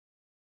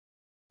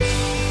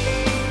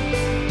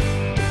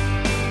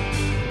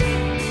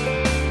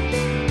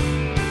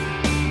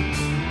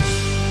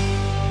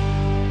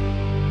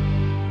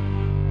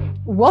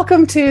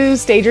Welcome to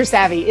Stager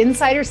Savvy,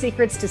 insider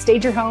secrets to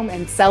stage your home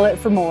and sell it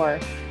for more.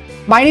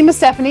 My name is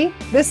Stephanie.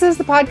 This is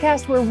the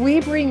podcast where we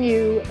bring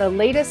you the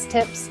latest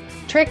tips,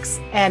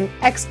 tricks, and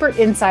expert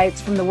insights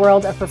from the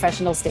world of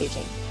professional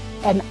staging.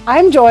 And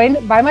I'm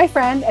joined by my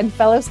friend and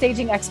fellow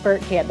staging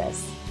expert,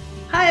 Kandice.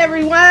 Hi,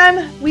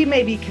 everyone. We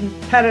may be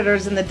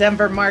competitors in the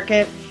Denver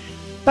market,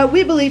 but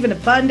we believe in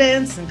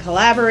abundance and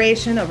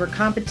collaboration over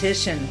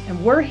competition.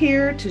 And we're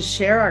here to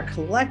share our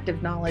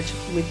collective knowledge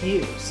with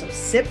you. So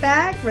sit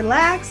back,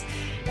 relax,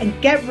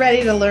 and get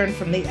ready to learn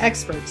from the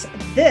experts.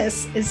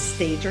 This is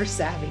Stager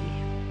Savvy.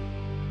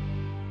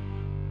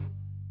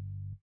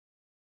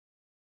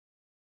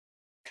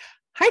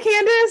 Hi,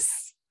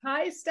 Kandice.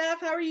 Hi,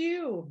 Steph. How are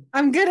you?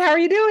 I'm good. How are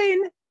you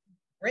doing?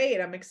 Great.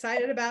 I'm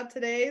excited about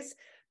today's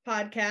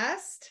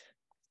podcast.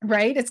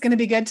 Right. It's going to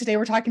be good. Today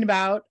we're talking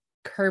about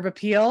curb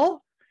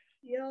appeal.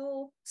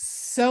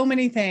 So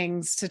many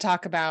things to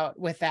talk about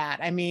with that.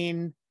 I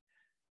mean,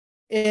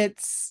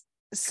 it's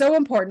so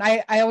important.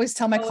 I always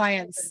tell my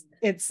clients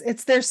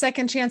it's their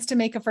second chance to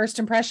make a first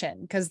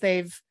impression because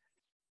the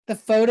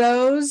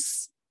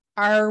photos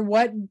are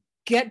what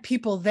get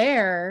people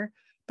there,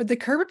 but the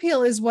curb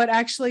appeal is what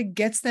actually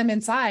gets them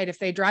inside. If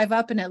they drive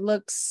up and it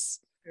looks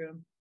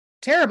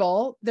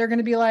terrible, they're going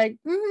to be like,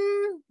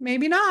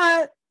 maybe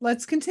not.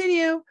 Let's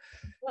continue.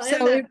 Well,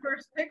 so that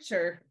first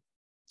picture.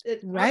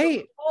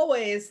 Right.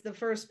 Always the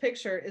first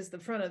picture is the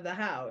front of the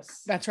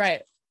house. That's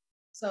right.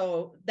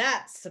 So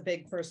that's a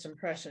big first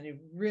impression. You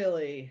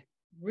really,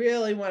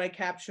 really want to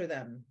capture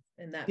them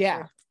in that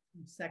first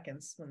few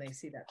seconds when they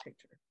see that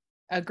picture.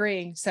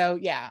 Agree. So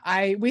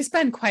we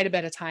spend quite a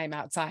bit of time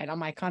outside on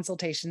my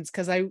consultations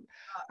because I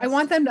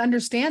want them to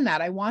understand that.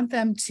 I want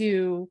them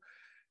to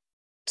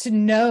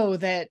know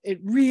that it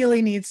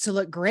really needs to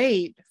look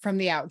great from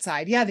the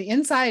outside. Yeah, the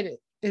inside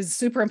is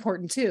super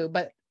important too,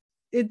 but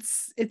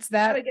it's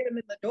that we got to get them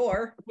in the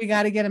door. We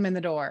got to get them in the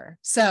door.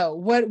 So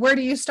where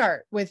do you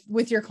start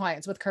with your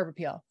clients with curb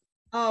appeal?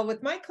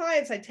 With my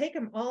clients, I take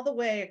them all the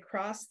way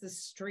across the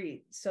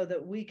street so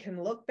that we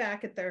can look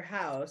back at their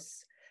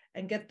house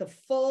and get the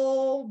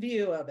full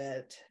view of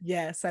it.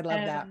 Yes, I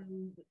love that.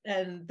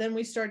 And then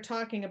we start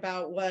talking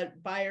about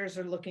what buyers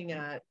are looking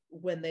at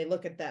when they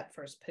look at that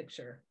first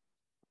picture.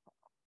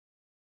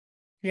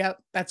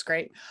 Yep, that's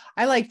great.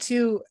 I like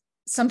to,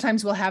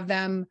 sometimes we'll have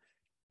them,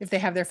 if they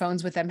have their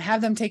phones with them,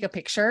 have them take a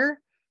picture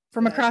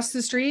from across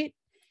the street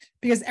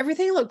because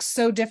everything looks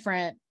so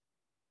different,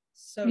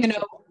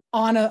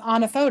 on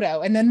a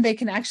photo. And then they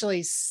can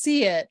actually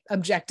see it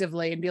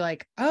objectively and be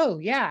like, oh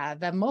yeah,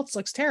 the mulch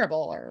looks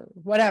terrible or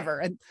whatever.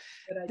 And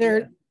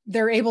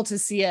they're able to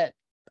see it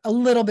a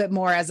little bit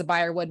more as a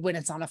buyer would when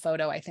it's on a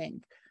photo, I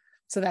think.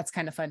 So that's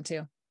kind of fun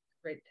too.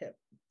 Great tip.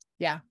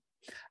 Yeah.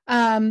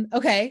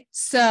 Okay.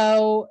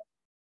 So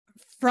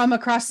from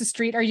across the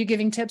street, are you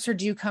giving tips or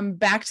do you come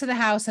back to the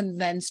house and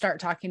then start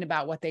talking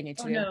about what they need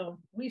to do? No,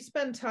 we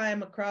spend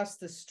time across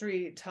the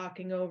street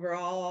talking over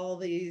all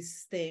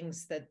these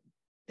things that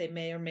they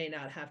may or may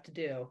not have to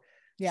do.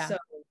 Yeah. So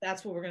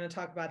that's what we're going to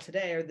talk about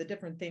today are the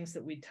different things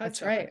that we touch on.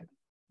 That's right.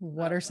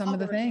 What are some of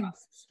the things?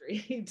 The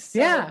street.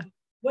 So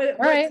what's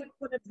right.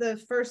 one of the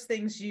first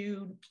things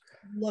you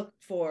look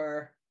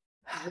for?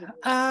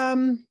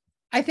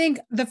 I think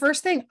the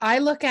first thing I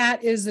look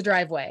at is the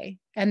driveway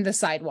and the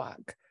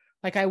sidewalk.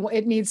 Like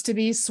it needs to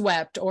be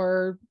swept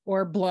or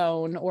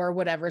blown or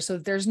whatever. So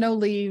there's no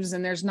leaves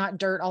and there's not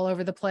dirt all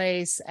over the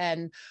place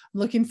and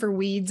looking for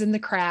weeds in the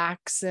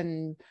cracks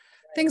and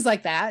things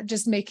like that.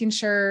 Just making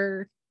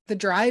sure the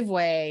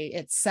driveway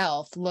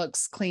itself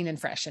looks clean and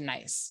fresh and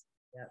nice.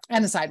 Yeah.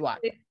 And the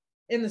sidewalk.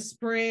 In the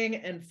spring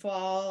and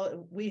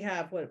fall, we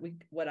have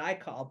what I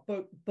call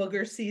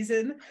booger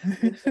season.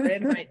 We're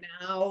in right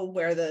now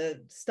where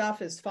the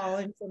stuff is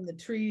falling from the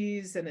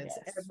trees and it's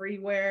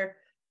everywhere.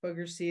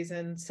 Booger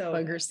season. So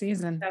booger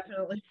season.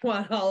 Definitely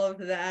want all of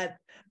that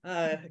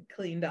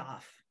cleaned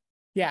off.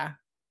 Yeah.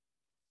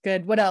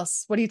 Good. What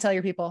else? What do you tell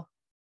your people?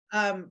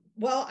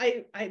 Well,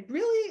 I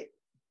really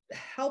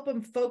help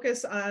them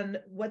focus on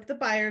what the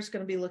buyer is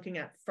going to be looking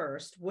at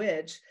first,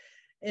 which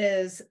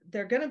is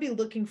they're going to be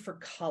looking for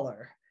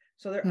color.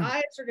 So their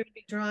eyes are going to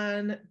be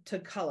drawn to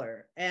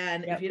color.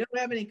 And if you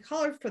don't have any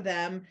color for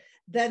them,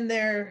 then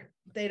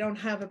they don't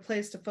have a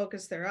place to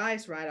focus their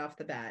eyes right off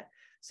the bat.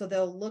 So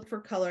they'll look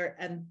for color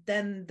and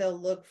then they'll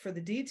look for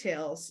the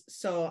details.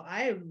 So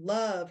I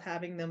love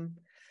having them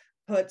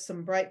put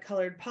some bright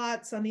colored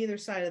pots on either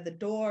side of the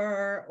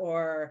door,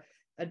 or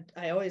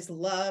I always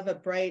love a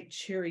bright,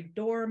 cheery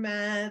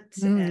doormat.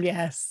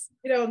 Yes.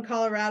 In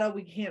Colorado,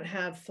 we can't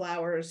have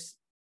flowers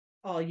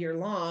all year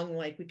long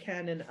like we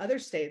can in other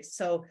states.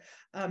 So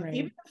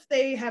even if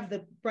they have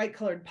the bright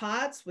colored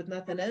pots with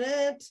nothing in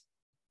it,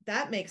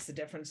 that makes the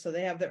difference. So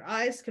they have their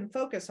eyes can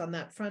focus on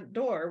that front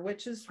door,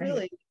 which is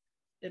really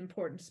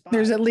important spot.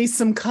 There's at least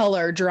some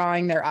color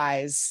drawing their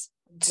eyes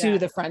to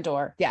the front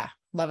door. Yeah.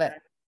 Love it.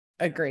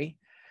 Agree.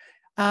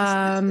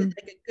 Like a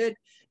good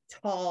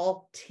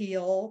tall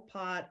teal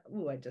pot.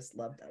 Ooh, I just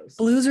love those.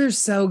 Blues are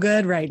so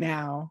good right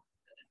now.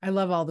 I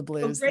love all the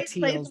blues. Great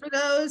place for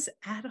those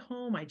at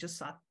home. I just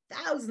saw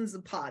thousands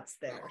of pots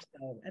there.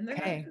 So, and they're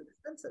not too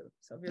expensive.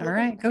 So if you're all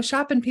right, go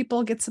shopping,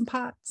 people, get some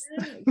pots.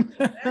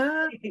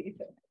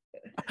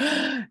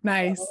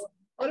 Nice. So,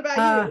 what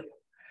about you?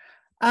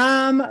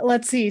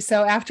 Let's see.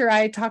 So after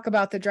I talk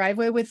about the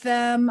driveway with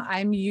them,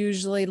 I'm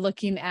usually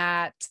looking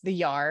at the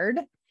yard,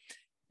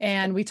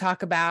 and we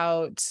talk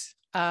about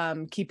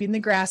keeping the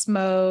grass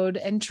mowed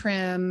and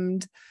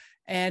trimmed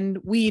and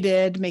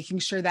weeded, making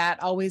sure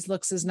that always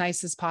looks as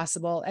nice as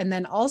possible. And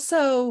then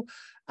also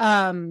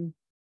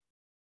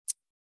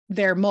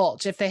their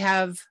mulch, if they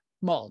have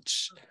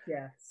mulch,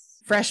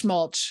 fresh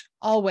mulch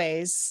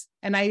always.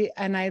 And I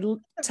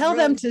tell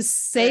them to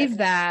save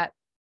that.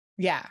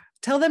 Yeah.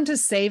 Tell them to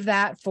save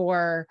that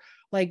for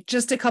like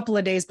just a couple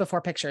of days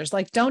before pictures.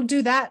 Like, don't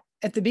do that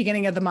at the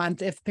beginning of the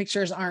month if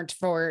pictures aren't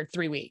for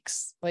 3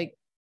 weeks. Like,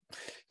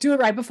 do it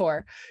right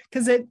before,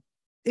 because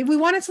we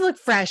want it to look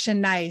fresh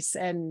and nice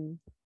and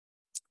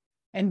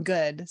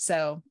good.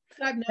 So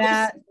I've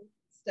noticed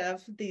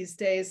stuff these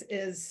days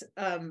is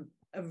a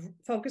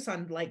focus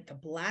on like the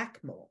black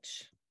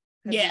mulch.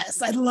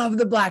 Yes, I love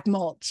the black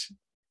mulch.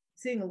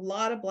 Seeing a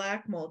lot of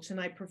black mulch, and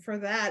I prefer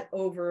that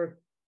over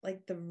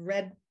like the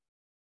red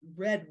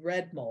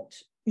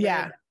mulch.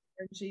 Yeah.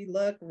 Orangey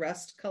look,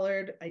 rust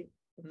colored. I'm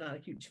not a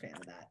huge fan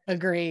of that.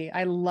 Agree.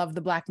 I love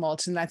the black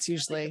mulch, and that's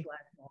usually like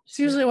black mulch. It's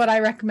usually what I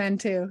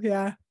recommend too.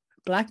 Yeah.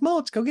 Black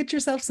mulch. Go get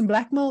yourself some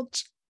black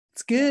mulch.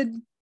 It's good.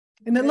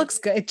 And it looks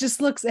good.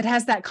 It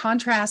has that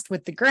contrast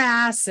with the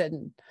grass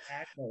and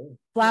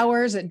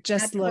flowers. It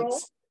just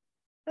looks,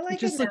 I like it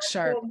just looks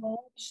sharp.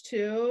 Mulch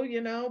too,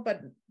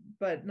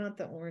 but not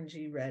the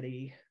orangey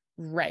ready.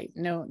 Right.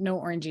 No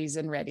oranges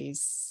and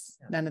reddies.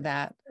 None of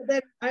that.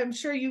 Then I'm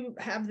sure you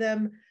have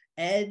them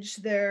edge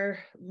their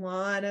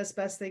lawn as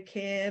best they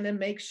can and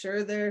make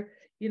sure they're,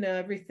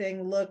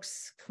 everything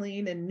looks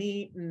clean and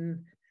neat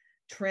and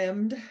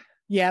trimmed.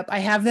 Yep. I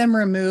have them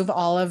remove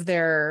all of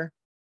their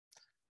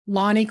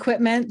lawn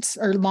equipment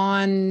or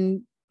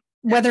lawn,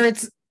 whether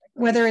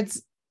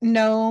it's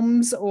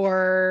gnomes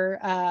or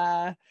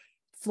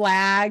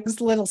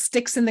flags, little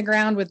sticks in the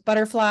ground with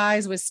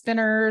butterflies, with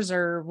spinners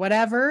or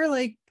whatever.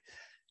 Like,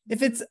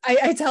 if it's,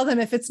 I tell them,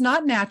 if it's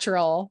not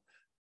natural,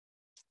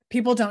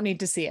 people don't need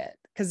to see it,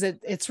 because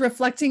it's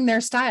reflecting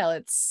their style.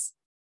 It's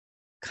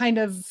kind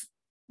of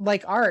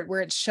like art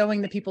where it's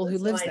showing the people who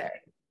lives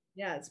there.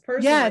 Yeah, it's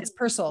personal. Yeah, it's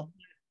personal.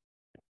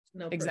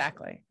 No,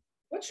 exactly. Personal.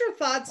 What's your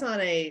thoughts on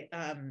a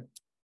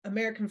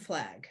American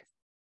flag?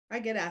 I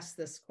get asked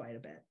this quite a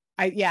bit.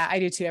 I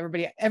do too.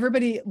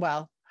 Everybody.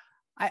 Well,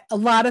 a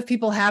lot of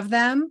people have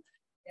them,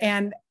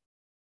 and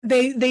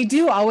they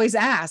do always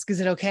ask, "Is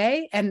it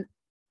okay?" And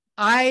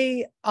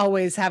I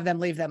always have them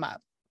leave them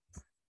up.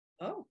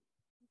 Oh,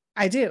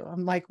 I do.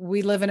 I'm like,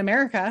 we live in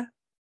America.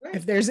 Right.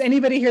 If there's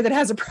anybody here that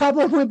has a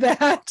problem with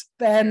that,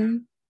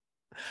 then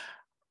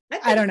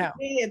I don't know.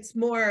 It's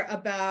more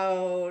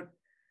about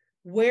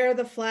where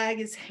the flag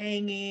is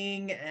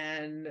hanging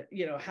and,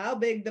 how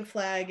big the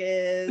flag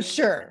is.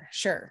 Sure.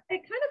 I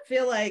kind of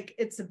feel like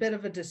it's a bit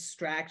of a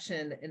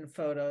distraction in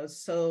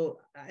photos. So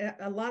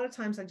a lot of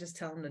times I just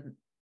tell them to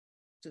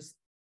just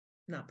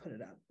not put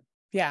it up.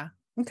 Yeah.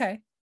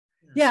 Okay.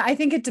 Yeah, I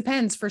think it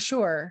depends for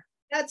sure.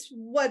 That's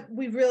what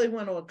we really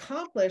want to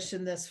accomplish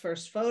in this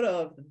first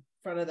photo of the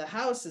front of the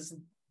house, is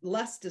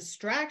less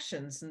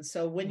distractions. And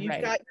so when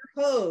you've got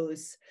your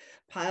hose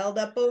piled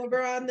up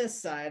over on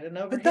this side and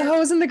over with the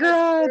hose in the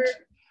garage,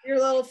 your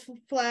little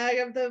flag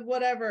of the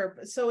whatever.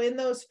 So in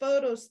those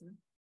photos,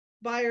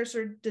 buyers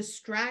are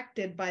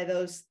distracted by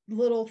those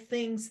little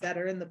things that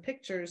are in the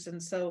pictures.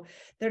 And so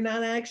they're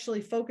not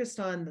actually focused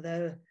on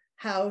the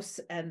house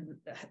and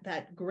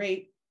that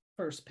great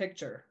first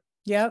picture.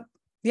 Yep.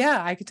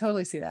 Yeah, I could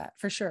totally see that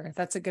for sure.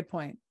 That's a good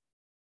point.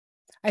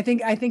 I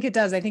think it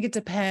does. I think it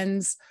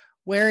depends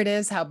where it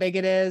is, how big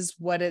it is,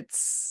 what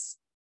it's,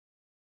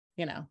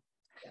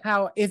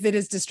 how, if it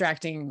is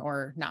distracting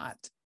or not.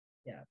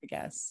 Yeah. I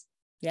guess.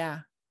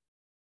 Yeah.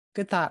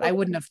 Good thought. I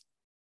wouldn't have.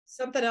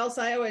 Something else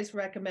I always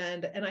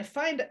recommend, and I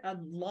find a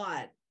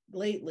lot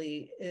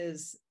lately,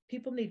 is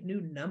people need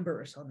new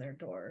numbers on their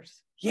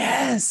doors.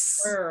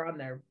 Yes. Or on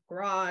their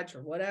garage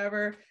or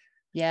whatever.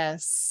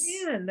 Yes.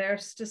 And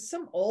there's just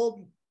some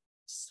old,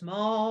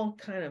 small,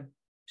 kind of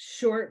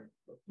short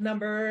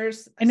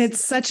numbers. And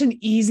it's such an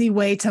easy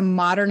way to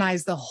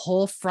modernize the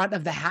whole front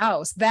of the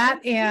house. That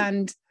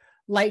and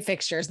light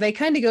fixtures, they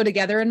kind of go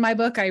together in my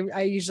book.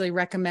 I usually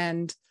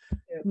recommend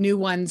new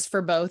ones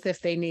for both if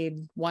they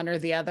need one or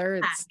the other.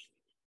 It's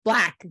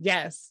black.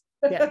 Yes.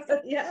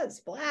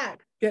 Yes,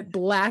 black. Get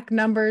black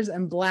numbers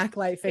and black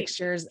light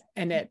fixtures,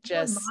 and it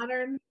just a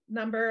modern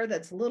number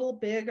that's a little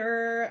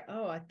bigger.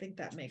 Oh, I think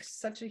that makes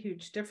such a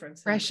huge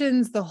difference.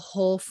 Freshens the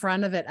whole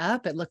front of it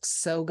up. It looks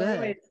so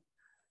good.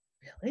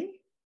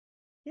 Really?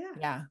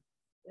 Yeah.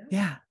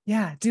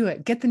 Do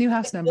it. Get the new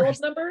house numbers.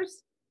 Gold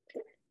numbers.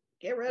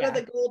 Get rid of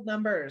the gold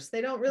numbers.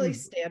 They don't really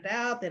stand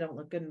out. They don't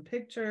look good in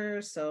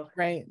pictures. So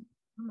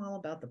I'm all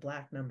about the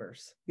black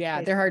numbers.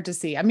 Yeah, they're hard to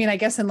see. I mean, I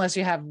guess unless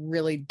you have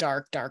really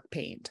dark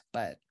paint,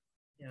 but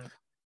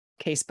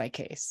case by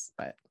case.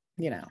 But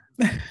you know.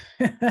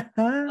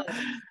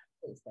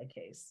 Case by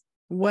case.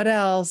 What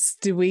else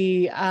do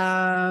we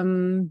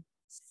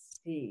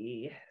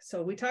see?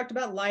 So we talked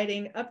about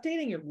lighting,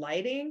 updating your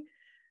lighting,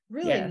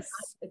 really yes.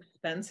 not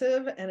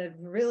expensive, and it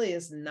really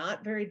is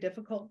not very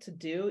difficult to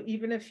do.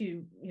 Even if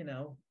you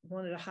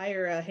wanted to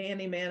hire a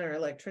handyman or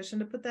electrician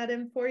to put that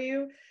in for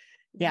you,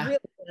 yeah, really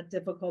not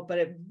difficult, but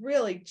it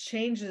really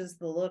changes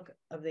the look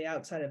of the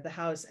outside of the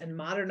house and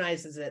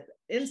modernizes it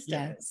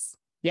instantly. yes,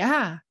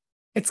 yeah,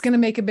 it's going to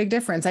make a big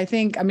difference. I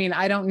think, I mean,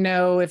 I don't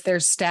know if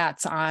there's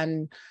stats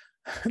on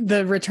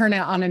the return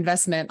on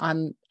investment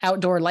on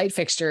outdoor light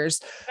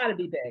fixtures. It's got to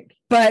be big,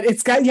 but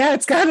it's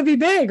got to be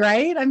big,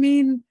 right? I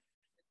mean,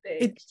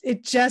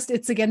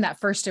 it's again,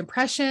 that first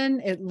impression,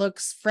 it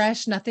looks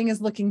fresh. Nothing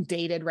is looking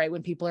dated, right?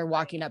 When people are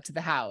walking up to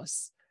the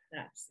house,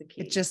 that's the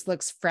key. It just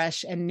looks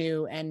fresh and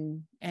new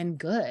and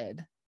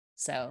good.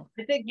 So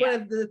I think one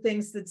of the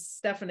things that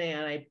Stephanie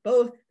and I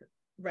both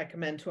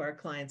recommend to our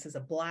clients is a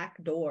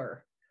black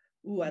door.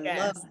 Ooh, I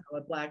love how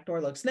a black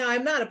door looks. Now,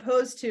 I'm not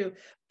opposed to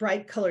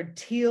bright colored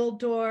teal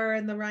door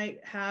in the right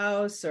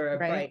house, or a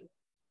bright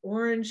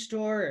orange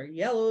door or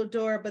yellow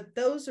door, but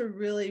those are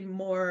really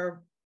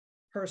more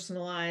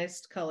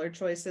personalized color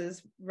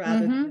choices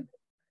rather than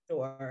a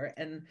door.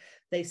 And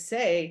they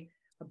say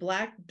a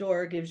black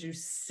door gives you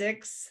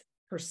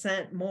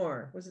 6%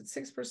 more. Was it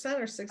 6%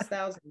 or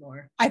 6,000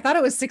 more? I thought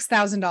it was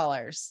 $6,000.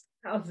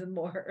 1,000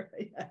 more,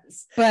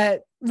 yes.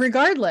 But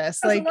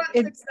regardless, like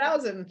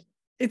 6,000.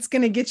 It's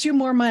going to get you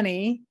more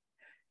money.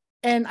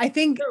 And I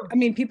think, I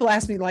mean, people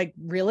ask me like,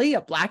 really,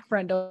 a black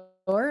front door?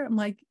 I'm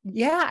like,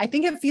 yeah, I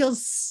think it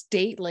feels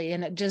stately,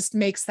 and it just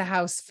makes the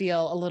house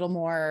feel a little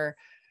more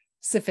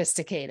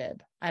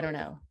sophisticated. I don't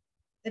know.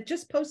 It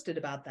just posted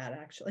about that,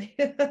 actually.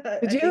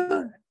 Did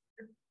you?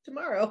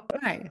 Tomorrow.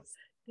 Nice.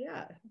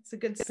 Yeah, it's a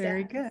good stat.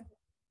 Very good.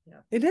 Yeah.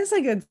 It is a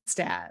good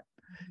stat.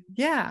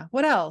 Yeah.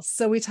 What else?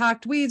 So we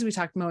talked weeds, we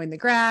talked mowing the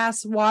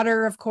grass,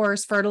 water, of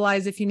course,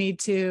 fertilize if you need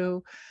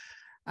to.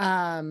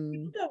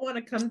 You don't want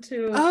to come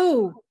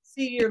to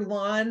see your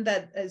lawn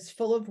that is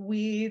full of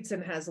weeds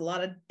and has a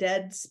lot of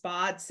dead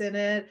spots in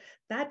it.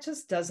 That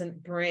just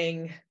doesn't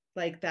bring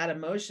like that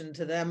emotion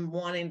to them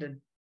wanting to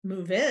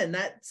move in.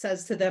 That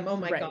says to them, oh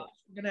my gosh,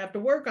 we're going to have to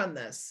work on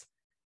this.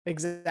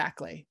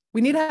 Exactly.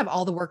 We need to have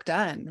all the work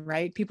done,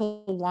 right?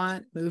 People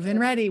want move-in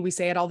ready. We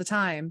say it all the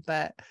time,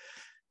 but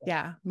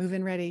yeah,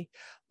 move-in ready.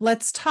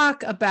 Let's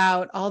talk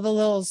about all the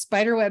little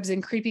spider webs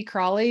and creepy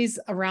crawlies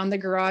around the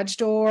garage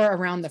door,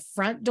 around the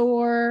front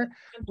door,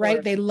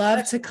 right? They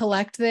love to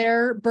collect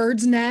their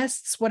birds'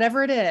 nests,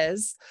 whatever it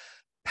is.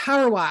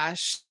 Power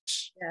wash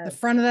the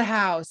front of the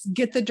house,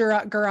 get the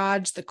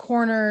garage, the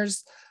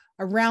corners,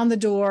 around the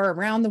door,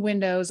 around the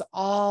windows.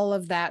 All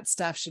of that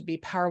stuff should be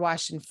power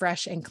washed and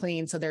fresh and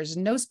clean. So there's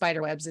no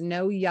spider webs and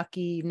no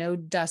yucky, no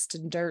dust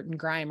and dirt and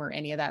grime or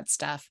any of that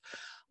stuff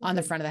on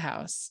the front of the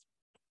house.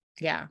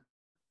 Yeah.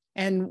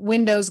 And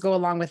windows go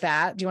along with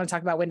that. Do you want to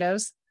talk about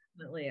windows?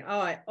 Definitely. Oh,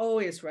 I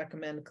always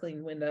recommend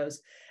clean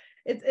windows.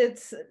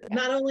 It's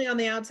not only on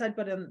the outside,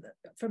 but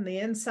from the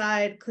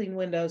inside. Clean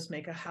windows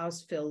make a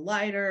house feel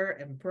lighter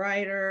and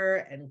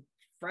brighter and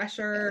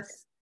fresher.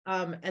 Yes.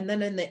 And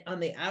then on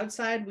the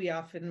outside, we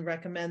often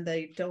recommend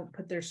they don't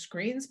put their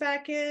screens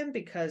back in,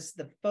 because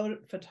the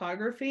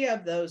photography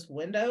of those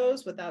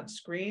windows without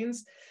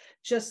screens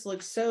just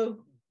looks so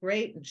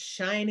great and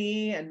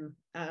shiny, and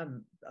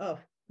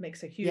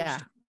makes a huge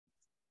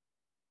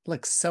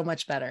looks so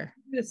much better.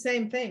 The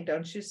same thing,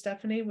 don't you,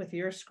 Stephanie, with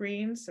your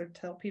screens, or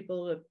tell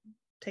people to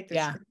take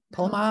their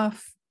pull them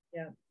off.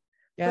 Yeah.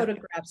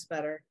 Photographs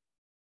better.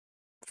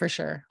 For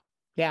sure.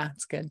 Yeah,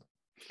 it's good.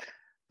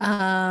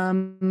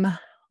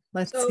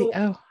 Let's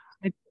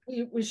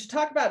see. We should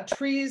talk about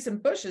trees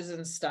and bushes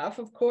and stuff.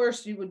 Of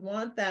course, you would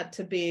want that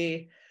to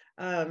be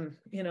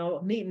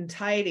neat and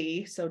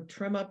tidy. So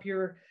trim up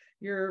your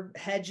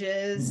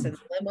hedges and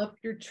limb up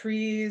your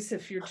trees.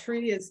 If your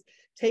tree is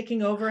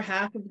taking over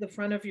half of the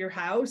front of your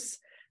house,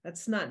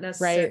 that's not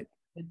necessarily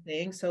a good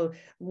thing. So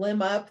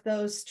limb up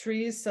those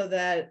trees so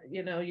that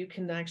you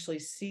can actually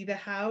see the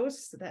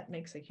house. That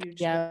makes a huge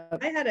difference.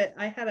 I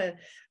had a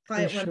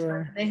client one time,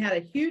 and they had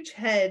a huge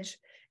hedge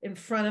in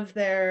front of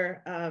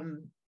their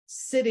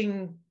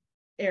sitting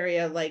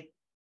area, like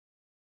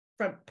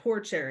front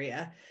porch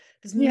area.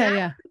 This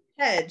massive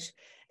hedge.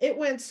 It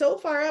went so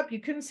far up you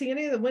couldn't see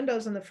any of the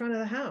windows in the front of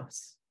the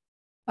house.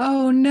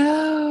 Oh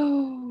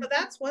no. So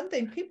that's one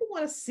thing. People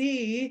want to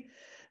see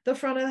the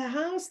front of the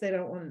house. They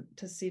don't want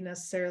to see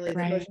necessarily the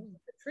bushes,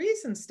 the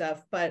trees and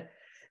stuff, but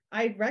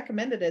I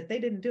recommended it. They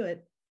didn't do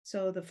it.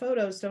 So the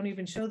photos don't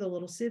even show the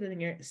little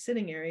sitting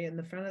area in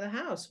the front of the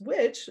house,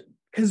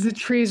 because the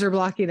trees are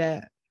blocking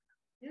it.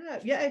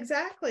 Yeah,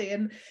 exactly.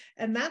 And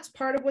that's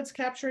part of what's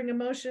capturing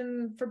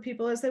emotion for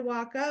people as they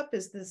walk up,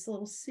 is this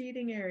little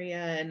seating area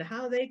and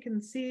how they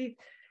can see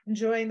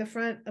enjoying the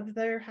front of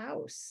their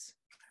house.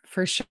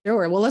 For sure.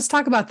 Well, let's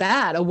talk about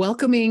that. A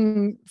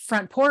welcoming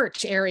front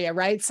porch area,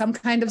 right? Some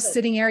kind of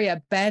sitting area,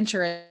 a bench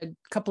or a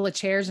couple of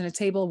chairs and a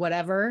table,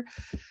 whatever,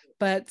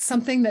 but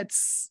something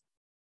that's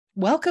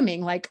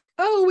welcoming, like,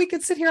 oh, we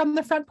could sit here on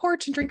the front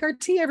porch and drink our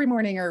tea every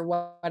morning or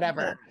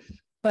whatever.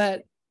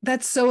 But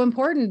that's so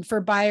important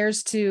for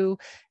buyers to,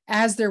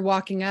 as they're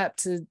walking up,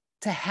 to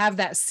have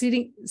that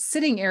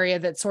sitting area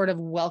that sort of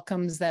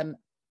welcomes them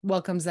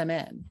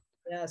in.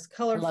 Yes,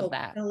 colorful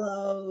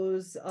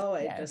pillows. Oh,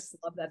 I just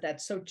love that.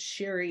 That's so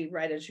cheery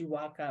right as you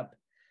walk up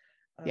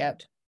to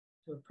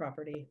a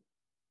property.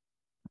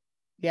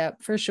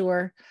 Yep, for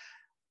sure.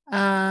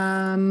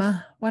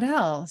 What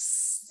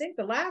else? I think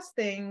the last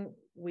thing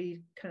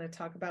we kind of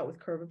talk about with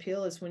curb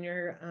appeal is when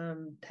you're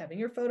having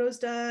your photos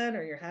done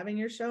or you're having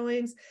your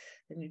showings,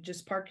 and you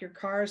just park your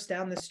cars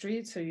down the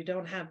street so you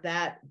don't have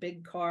that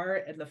big car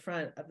in the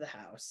front of the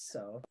house.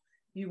 So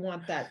you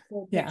want that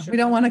full picture. We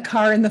don't want a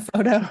car in the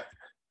photo.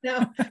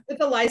 No, with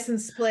the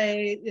license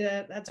plate.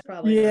 Yeah, that's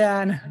probably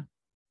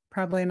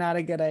probably not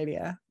a good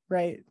idea.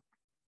 Right.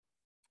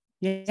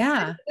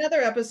 Yeah.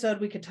 Another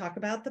episode we could talk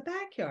about the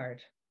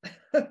backyard.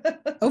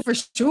 Oh, for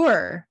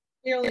sure.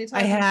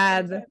 I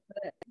had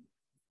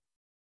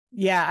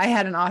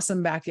an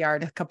awesome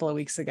backyard a couple of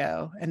weeks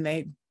ago, and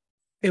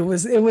it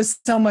was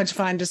so much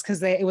fun just because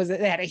they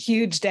had a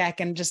huge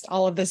deck and just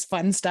all of this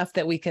fun stuff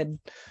that we could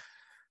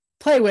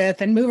play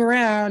with and move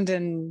around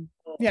and,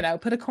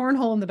 put a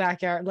cornhole in the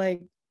backyard. Like,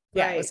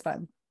 it was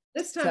fun.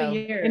 This time of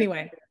year,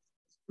 anyway,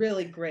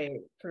 really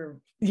great for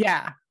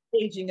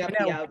aging up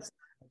the outside.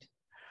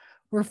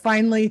 We're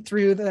finally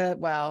through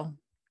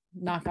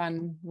knock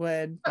on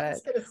wood,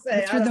 but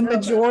through the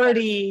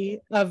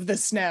majority of the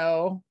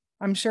snow.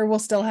 I'm sure we'll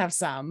still have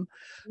some,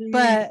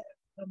 but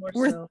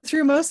we're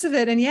through most of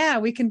it.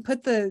 And we can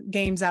put the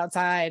games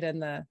outside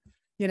and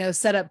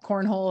set up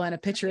cornhole and a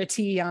pitcher of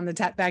tea on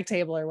the back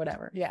table or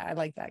whatever. Yeah, I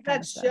like that.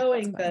 That's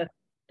showing the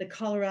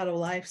Colorado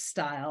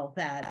lifestyle.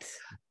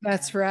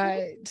 That's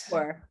right.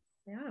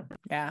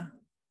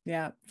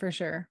 Yeah, for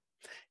sure.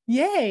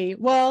 Yay.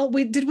 Well,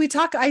 we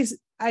talk?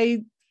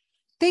 I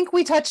think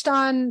we talked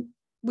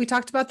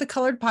about the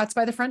colored pots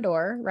by the front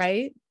door,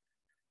 right?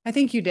 I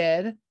think you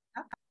did.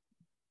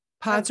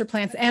 Pots or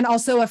plants, and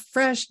also a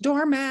fresh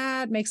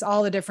doormat makes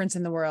all the difference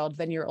in the world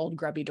than your old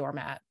grubby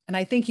doormat. And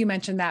I think you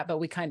mentioned that, but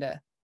we kind of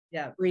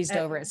breezed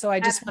over it. So I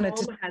just wanted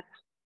to have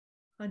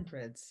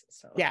hundreds.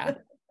 So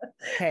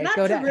okay, not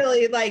to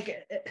really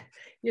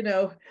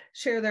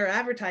share their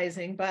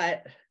advertising,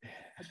 but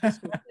I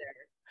just went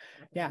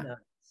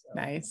there.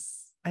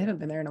 Nice. I haven't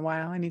been there in a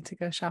while. I need to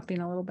go shopping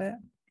a little bit.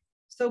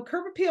 So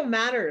curb appeal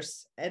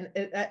matters, and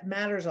it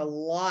matters a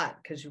lot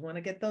because you want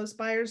to get those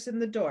buyers in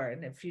the door.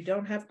 And if you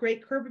don't have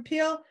great curb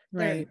appeal,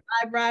 they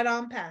drive right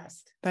on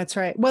past. That's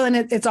right. Well, and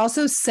it's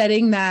also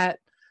setting that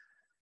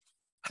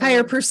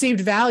higher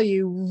perceived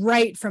value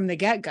right from the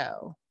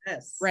get-go.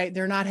 Yes. Right.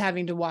 They're not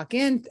having to walk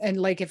in and,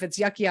 like, if it's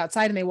yucky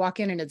outside and they walk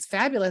in and it's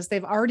fabulous,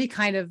 they've already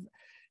kind of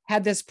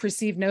had this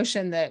perceived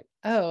notion that,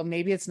 oh,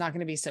 maybe it's not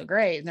going to be so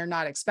great. And they're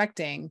not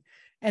expecting.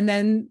 And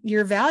then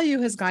your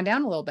value has gone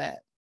down a little bit.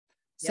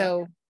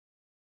 So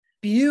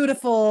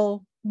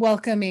beautiful,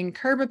 welcoming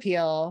curb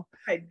appeal.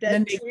 Right.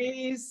 Dead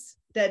trees,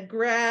 dead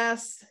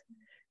grass,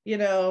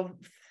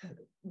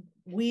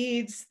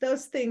 weeds,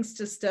 those things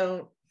just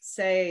don't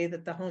say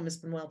that the home has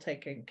been well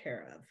taken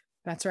care of.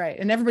 That's right.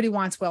 And everybody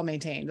wants well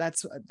maintained.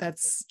 That's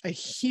a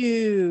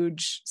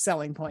huge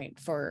selling point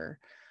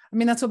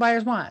that's what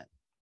buyers want.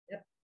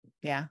 Yep.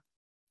 Yeah.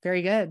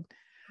 Very good.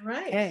 All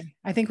right. Okay.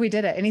 I think we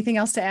did it. Anything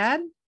else to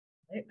add?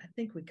 I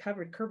think we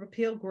covered curb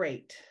appeal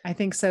great. I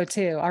think so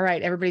too. All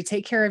right, everybody,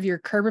 take care of your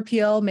curb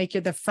appeal. Make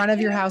the front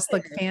of your house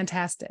look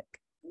fantastic.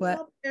 Go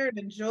out there and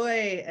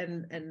enjoy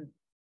and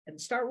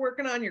start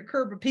working on your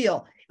curb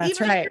appeal. That's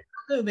even right. If you're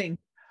not moving.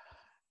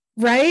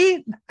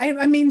 Right.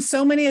 I mean,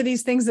 so many of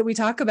these things that we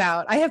talk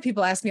about, I have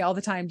people ask me all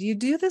the time, do you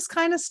do this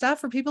kind of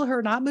stuff for people who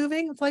are not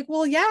moving? It's like,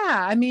 well,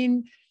 yeah. I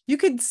mean, you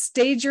could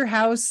stage your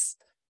house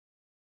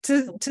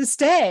to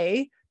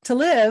stay, to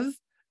live,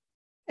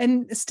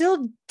 and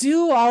still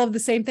do all of the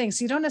same things.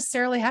 So you don't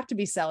necessarily have to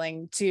be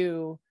selling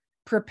to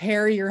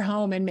prepare your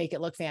home and make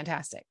it look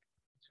fantastic.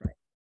 That's right.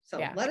 So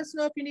let us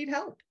know if you need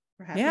help.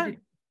 We're happy to.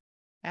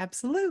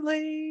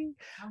 Absolutely.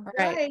 All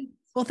right.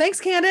 Well, thanks,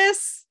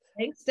 Kandice.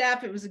 Thanks,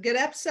 Steph. It was a good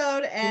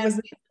episode, and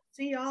we'll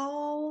see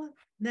y'all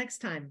next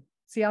time.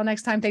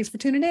 Thanks for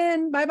tuning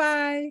in.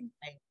 Bye-bye.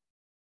 Bye.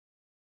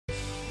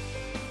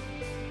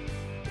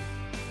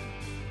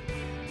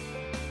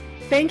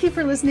 Thank you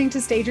for listening to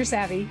Stager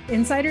Savvy,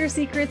 insider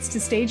secrets to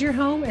stage your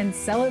home and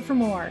sell it for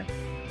more.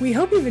 We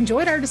hope you've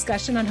enjoyed our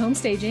discussion on home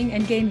staging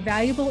and gained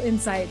valuable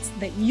insights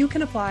that you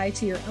can apply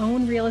to your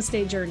own real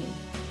estate journey.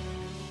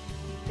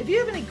 If you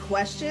have any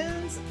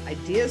questions,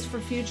 ideas for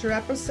future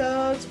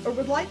episodes, or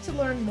would like to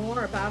learn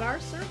more about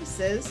our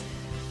services,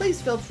 please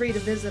feel free to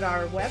visit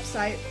our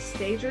website,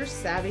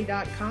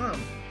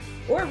 stagersavvy.com,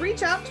 or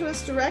reach out to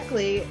us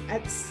directly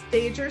at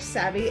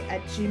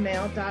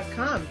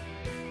stagersavvy@gmail.com.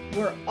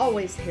 We're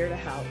always here to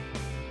help.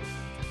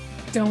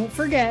 Don't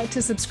forget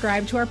to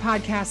subscribe to our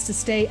podcast to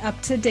stay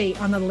up to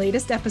date on the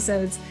latest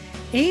episodes.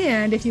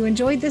 And if you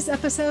enjoyed this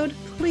episode,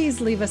 please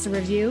leave us a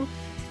review.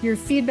 Your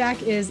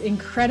feedback is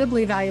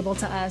incredibly valuable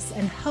to us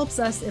and helps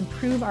us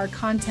improve our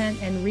content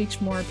and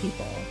reach more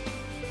people.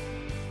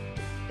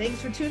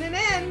 Thanks for tuning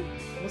in.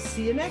 We'll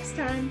see you next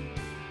time.